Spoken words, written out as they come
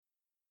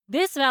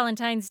This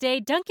Valentine's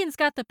Day, Dunkin's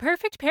got the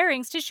perfect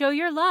pairings to show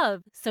your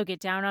love. So get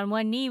down on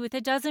one knee with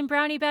a dozen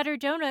brownie batter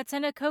donuts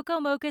and a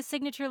cocoa mocha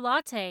signature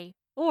latte.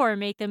 Or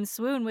make them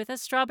swoon with a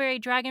strawberry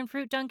dragon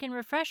fruit Dunkin'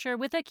 refresher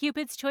with a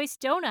Cupid's Choice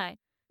donut.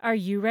 Are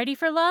you ready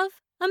for love?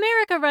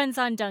 America runs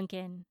on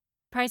Dunkin'.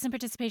 Price and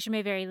participation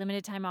may vary.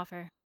 Limited time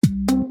offer.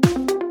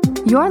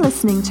 You're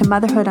listening to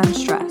Motherhood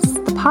Unstressed,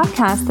 the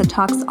podcast that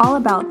talks all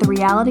about the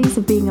realities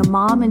of being a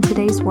mom in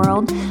today's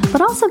world, but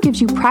also gives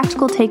you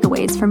practical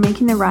takeaways for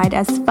making the ride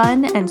as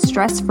fun and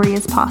stress-free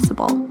as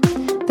possible.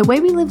 The way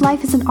we live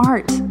life is an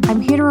art.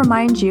 I'm here to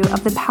remind you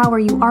of the power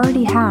you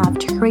already have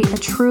to create a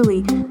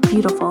truly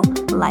beautiful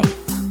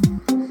life.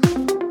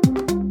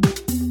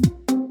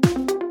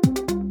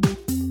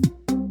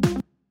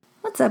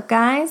 What's up,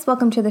 guys?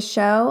 Welcome to the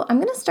show. I'm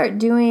going to start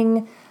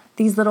doing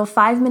these little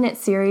 5-minute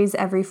series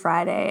every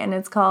Friday, and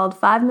it's called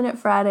 5-Minute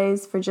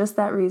Fridays for just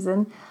that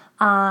reason.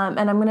 And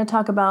I'm going to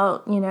talk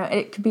about,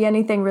 it could be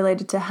anything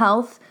related to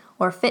health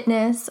or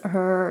fitness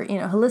or,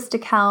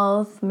 holistic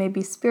health,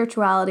 maybe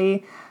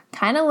spirituality,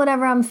 kind of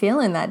whatever I'm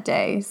feeling that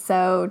day.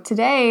 So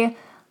today,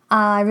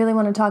 I really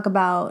want to talk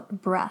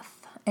about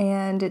breath.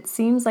 And it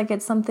seems like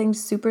it's something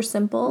super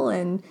simple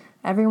and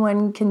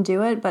everyone can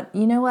do it. But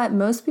you know what?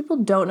 Most people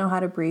don't know how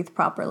to breathe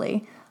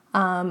properly.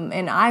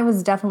 And I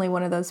was definitely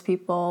one of those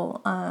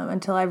people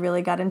until I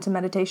really got into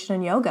meditation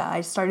and yoga.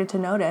 I started to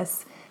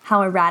notice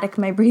how erratic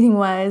my breathing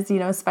was,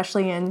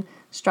 especially in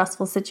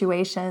stressful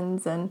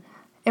situations. And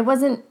it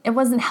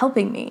wasn't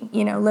helping me,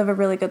 live a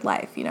really good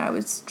life. I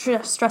was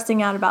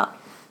stressing out about,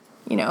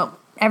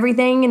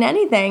 everything and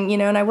anything,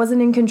 and I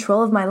wasn't in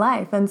control of my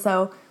life. And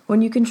so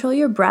when you control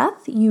your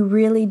breath, you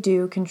really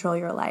do control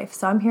your life.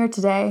 So I'm here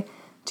today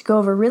to go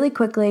over really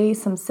quickly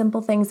some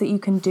simple things that you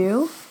can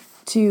do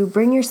to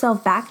bring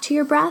yourself back to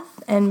your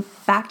breath and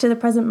back to the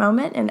present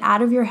moment and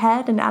out of your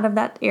head and out of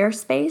that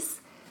airspace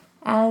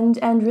and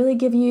really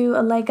give you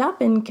a leg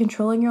up in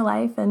controlling your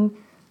life and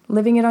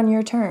living it on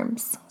your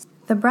terms.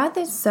 The breath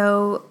is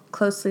so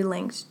closely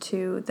linked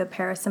to the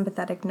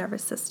parasympathetic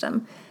nervous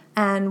system.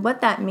 And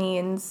what that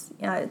means,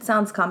 it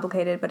sounds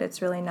complicated, but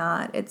it's really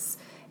not. It's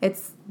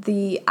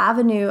the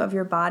avenue of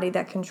your body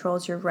that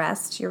controls your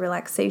rest, your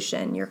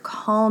relaxation, your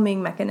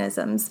calming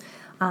mechanisms.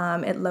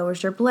 It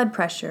lowers your blood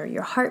pressure,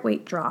 your heart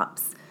rate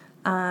drops,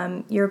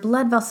 your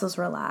blood vessels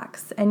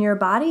relax, and your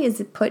body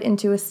is put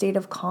into a state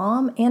of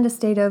calm and a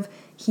state of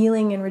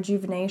healing and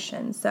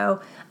rejuvenation.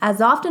 So as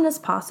often as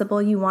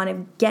possible, you want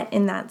to get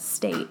in that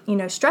state.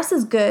 Stress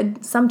is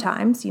good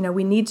sometimes.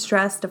 We need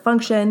stress to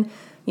function.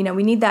 We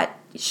need that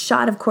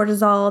shot of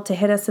cortisol to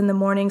hit us in the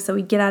morning so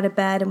we get out of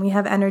bed and we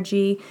have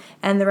energy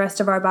and the rest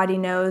of our body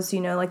knows,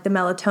 like the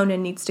melatonin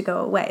needs to go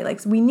away.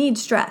 Like we need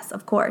stress,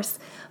 of course.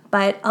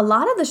 But a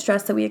lot of the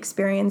stress that we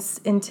experience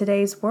in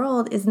today's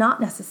world is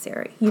not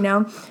necessary.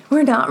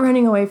 We're not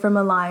running away from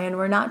a lion.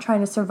 We're not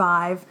trying to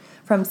survive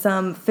from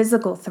some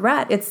physical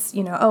threat. It's,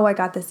 oh, I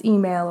got this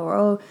email, or,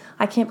 oh,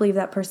 I can't believe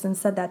that person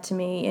said that to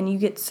me. And you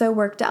get so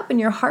worked up and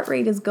your heart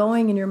rate is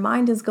going and your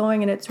mind is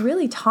going and it's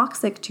really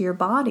toxic to your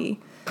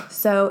body.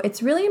 So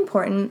it's really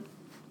important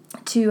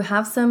to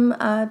have some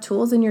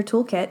tools in your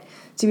toolkit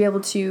to be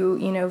able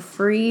to,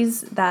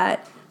 freeze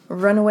that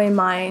runaway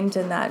mind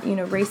and that,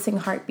 racing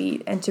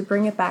heartbeat and to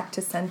bring it back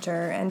to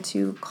center and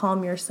to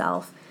calm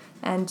yourself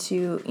and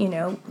to,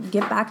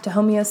 get back to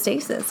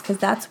homeostasis because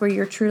that's where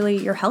you're truly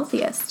your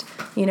healthiest,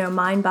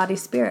 mind, body,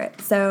 spirit.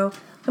 So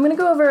I'm going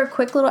to go over a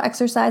quick little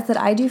exercise that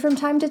I do from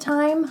time to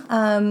time.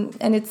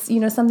 And it's,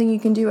 something you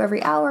can do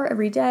every hour,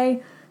 every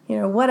day,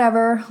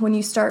 whatever, when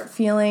you start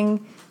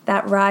feeling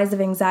that rise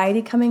of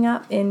anxiety coming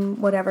up in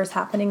whatever's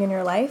happening in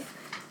your life.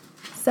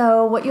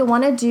 So what you'll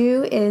want to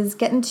do is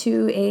get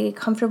into a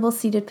comfortable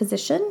seated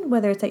position,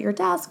 whether it's at your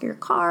desk, your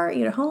car,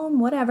 your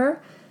home,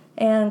 whatever,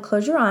 and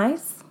close your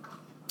eyes.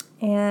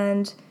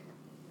 And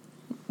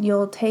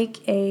you'll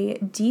take a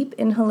deep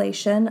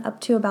inhalation up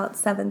to about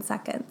 7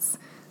 seconds.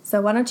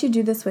 So why don't you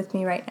do this with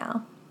me right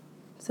now?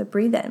 So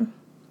breathe in.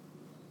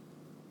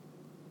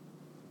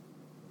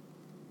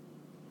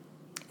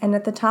 And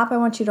at the top, I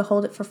want you to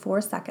hold it for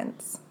 4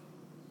 seconds.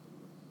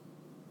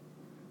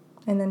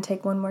 And then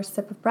take one more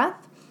sip of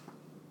breath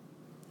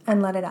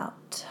and let it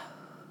out.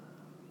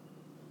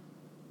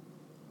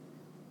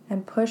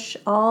 And push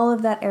all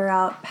of that air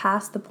out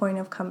past the point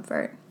of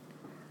comfort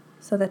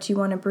so that you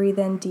want to breathe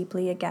in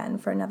deeply again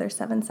for another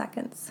 7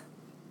 seconds.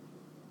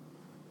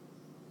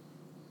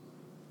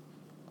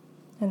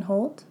 And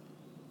hold.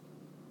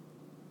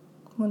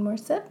 One more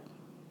sip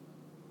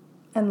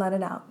and let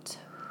it out.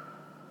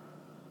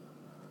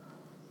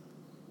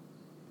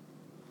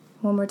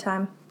 One more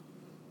time.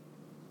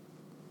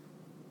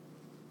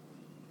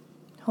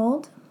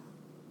 Hold.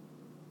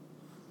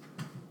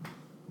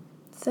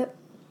 Sip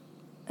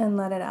and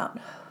let it out.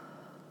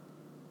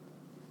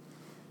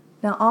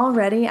 Now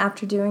already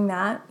after doing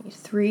that,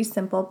 3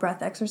 simple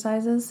breath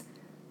exercises,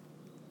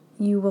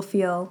 you will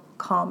feel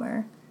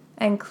calmer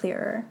and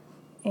clearer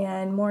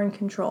and more in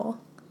control.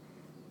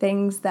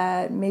 Things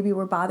that maybe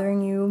were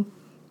bothering you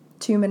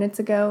 2 minutes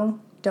ago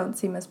don't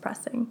seem as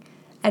pressing.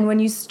 And when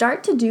you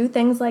start to do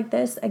things like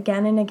this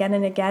again and again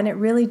and again, it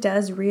really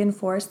does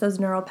reinforce those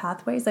neural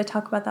pathways. I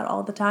talk about that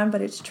all the time,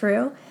 but it's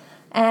true.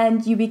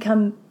 And you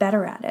become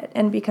better at it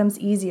and it becomes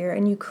easier.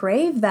 And you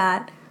crave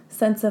that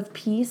sense of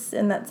peace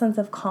and that sense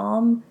of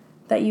calm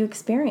that you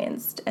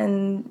experienced.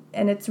 And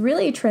it's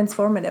really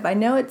transformative. I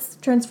know it's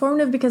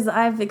transformative because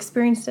I've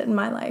experienced it in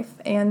my life.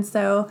 And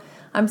so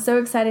I'm so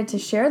excited to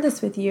share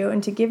this with you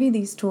and to give you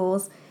these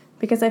tools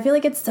because I feel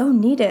like it's so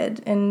needed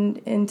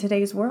in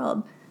today's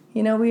world.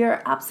 You know, we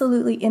are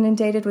absolutely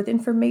inundated with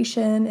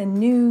information and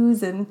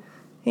news and,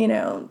 you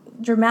know,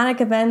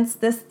 dramatic events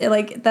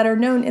that are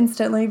known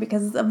instantly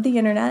because of the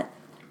internet.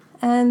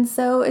 And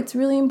so it's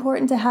really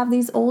important to have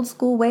these old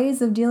school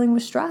ways of dealing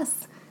with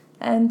stress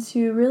and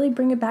to really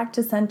bring it back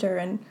to center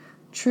and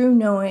true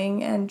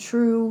knowing and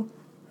true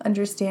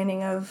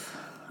understanding of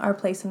our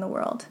place in the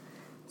world.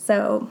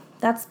 So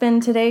that's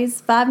been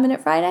today's 5 Minute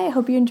Friday. I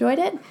hope you enjoyed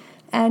it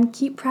and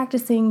keep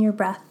practicing your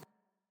breath.